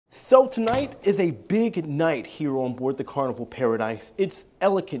So tonight is a big night here on board the Carnival Paradise. It's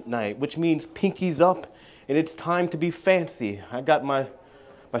elegant night, which means pinkies up and it's time to be fancy. I got my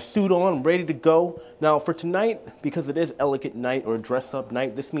suit on, I'm ready to go. Now for tonight, because it is elegant night or dress up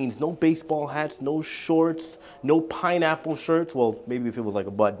night, this means no baseball hats, no shorts, no pineapple shirts. Well, maybe if it was like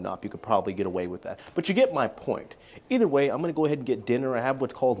a button up, you could probably get away with that. But you get my point. Either way, I'm gonna go ahead and get dinner. I have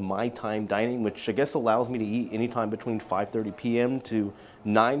what's called my time dining, which I guess allows me to eat anytime between 5:30 p.m. to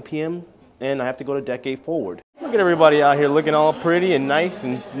 9 p.m. And I have to go to deck 8 forward. Look at everybody out here looking all pretty and nice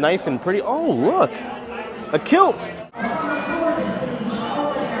and pretty. Oh, look, a kilt.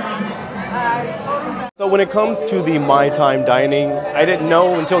 So when it comes to the My Time dining, I didn't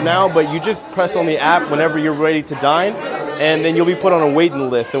know until now, but you just press on the app whenever you're ready to dine, and then you'll be put on a waiting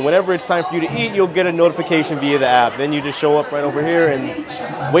list. And whenever it's time for you to eat, you'll get a notification via the app. Then you just show up right over here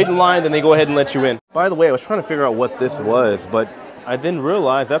and wait in line, then they go ahead and let you in. By the way, I was trying to figure out what this was, but I then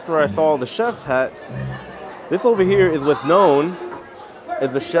realized after I saw the chef's hats, this over here is what's known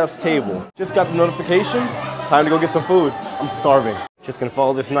as the chef's table. Just got the notification, time to go get some food. I'm starving. Just gonna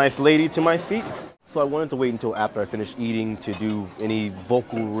follow this nice lady to my seat. So I wanted to wait until after I finished eating to do any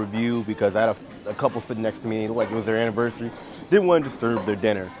vocal review because I had a couple sitting next to me, like it was their anniversary. Didn't want to disturb their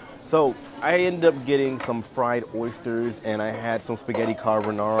dinner. So I ended up getting some fried oysters and I had some spaghetti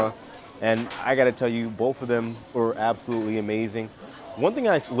carbonara. And I gotta tell you, both of them were absolutely amazing. One thing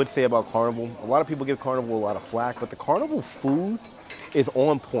I would say about Carnival, a lot of people give Carnival a lot of flack, but the Carnival food is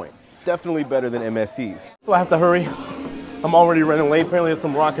on point. Definitely better than MSC's. So I have to hurry. I'm already running late. Apparently there's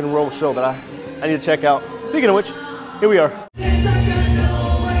some rock and roll show that I need to check out. Speaking of which, here we are.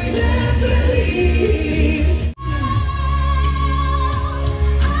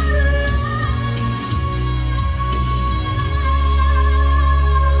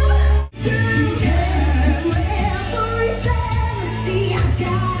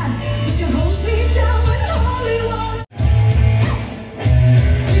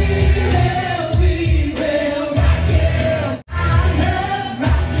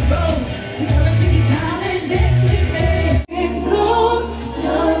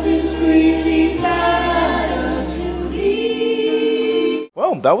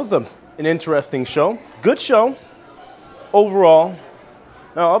 That was an interesting show. Good show overall.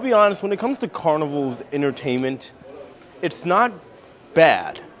 Now, I'll be honest, when it comes to Carnival's entertainment, it's not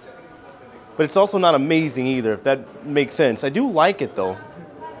bad, but it's also not amazing either, if that makes sense. I do like it though.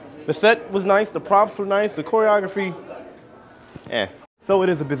 The set was nice, the props were nice, the choreography, eh. So it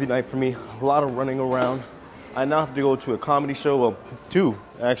is a busy night for me, a lot of running around. I now have to go to a comedy show, well, 2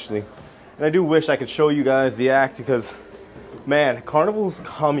 actually. And I do wish I could show you guys the act because man, Carnival's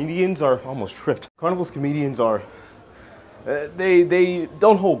comedians are almost tripped. Carnival's comedians are, they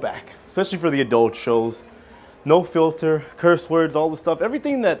don't hold back, especially for the adult shows. No filter, curse words, all the stuff,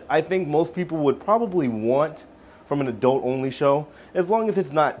 everything that I think most people would probably want from an adult-only show, as long as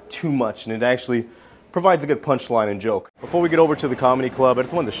it's not too much and it actually provides a good punchline and joke. Before we get over to the comedy club, I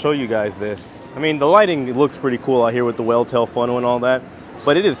just wanted to show you guys this. I mean, the lighting looks pretty cool out here with the Welltail funnel and all that,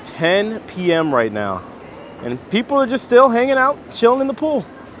 but it is 10 p.m. right now. And people are just still hanging out, chilling in the pool.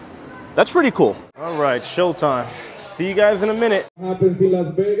 That's pretty cool. All right, showtime. See you guys in a minute. Happens in Las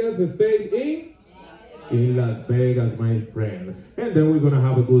Vegas, stays in Las Vegas, my friend. And then we're gonna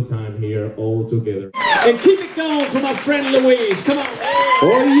have a good time here all together. And keep it going for my friend Luis. Come on.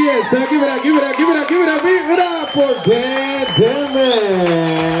 Oh yes, give it up, give it up, give it up, give it up, give it up for Dan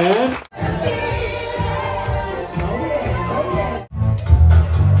Man.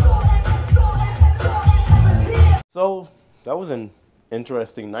 So that was an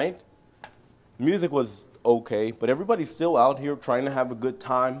interesting night. Music was okay, but everybody's still out here trying to have a good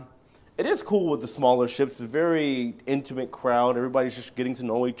time. It is cool with the smaller ships. It's a very intimate crowd. Everybody's just getting to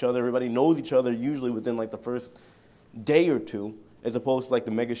know each other. Everybody knows each other usually within like the first day or two, as opposed to like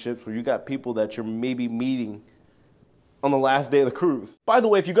the mega ships where you got people that you're maybe meeting on the last day of the cruise. By the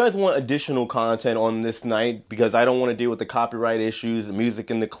way, if you guys want additional content on this night, because I don't want to deal with the copyright issues, the music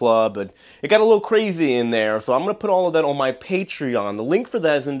in the club, and it got a little crazy in there, so I'm going to put all of that on my Patreon. The link for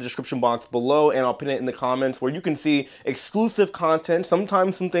that is in the description box below, and I'll put it in the comments where you can see exclusive content.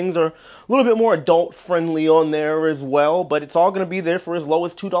 Sometimes some things are a little bit more adult friendly on there as well, but it's all going to be there for as low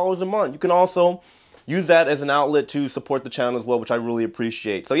as $2 a month. You can also use that as an outlet to support the channel as well, which I really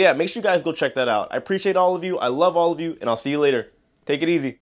appreciate. So yeah, make sure you guys go check that out. I appreciate all of you. I love all of you, and I'll see you later. Take it easy.